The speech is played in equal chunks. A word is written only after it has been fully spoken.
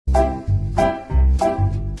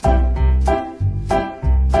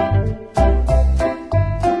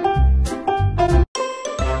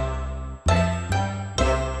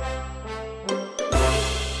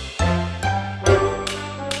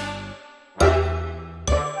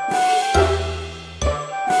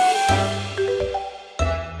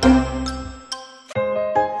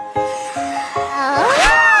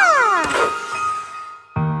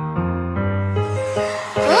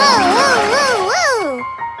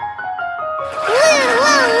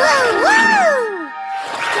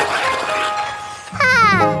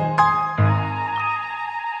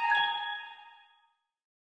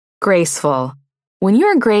Graceful. When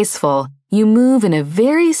you're graceful, you move in a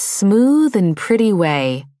very smooth and pretty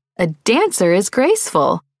way. A dancer is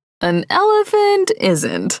graceful. An elephant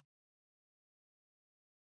isn't.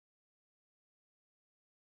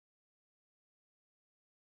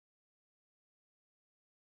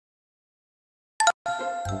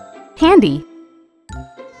 Handy.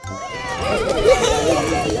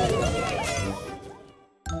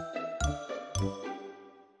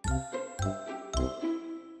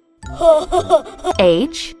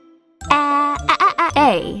 H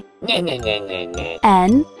A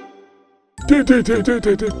N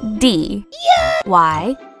D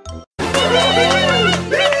Y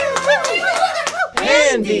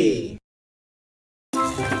Handy.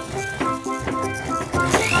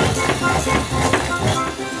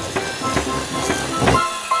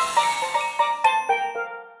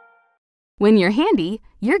 When you're handy,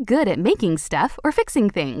 you're good at making stuff or fixing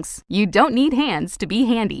things. You don't need hands to be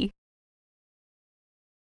handy.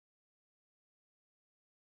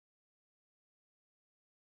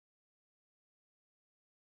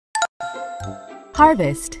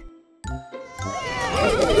 Harvest.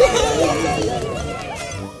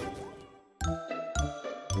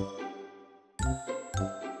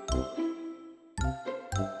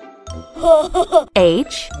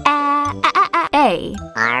 H A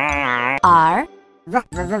R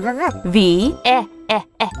V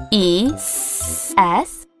E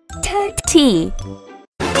S T.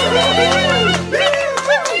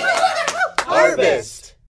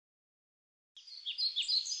 Harvest.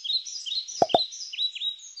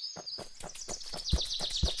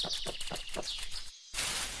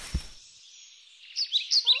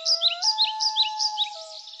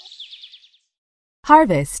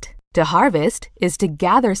 Harvest. To harvest is to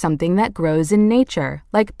gather something that grows in nature,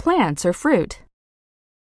 like plants or fruit.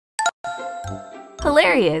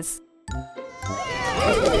 Hilarious.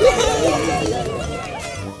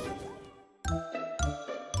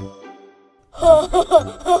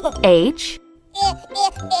 H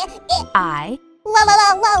I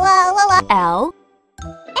L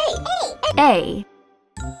A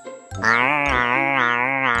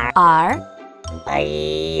R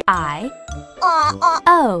I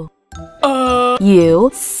O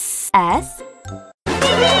U S.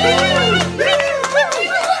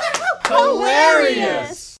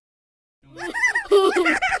 Hilarious.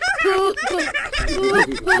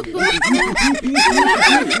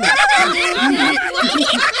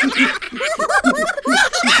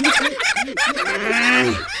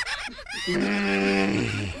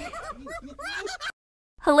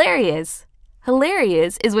 Hilarious.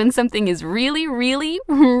 Hilarious is when something is really, really,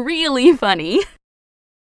 really funny.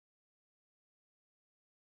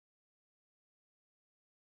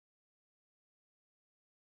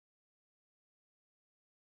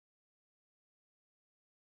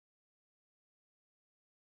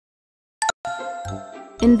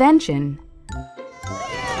 Invention.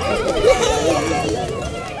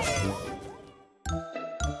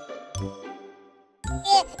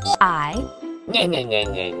 I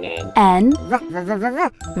N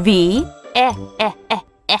V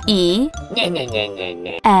E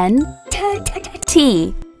N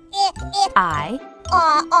T I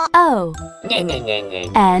O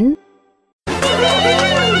N.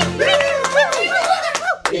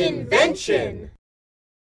 Invention.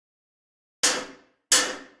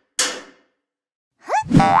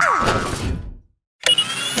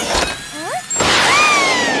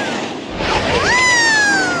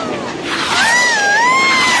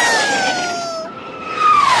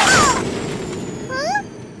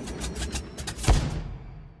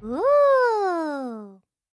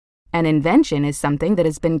 An invention is something that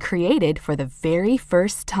has been created for the very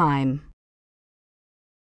first time.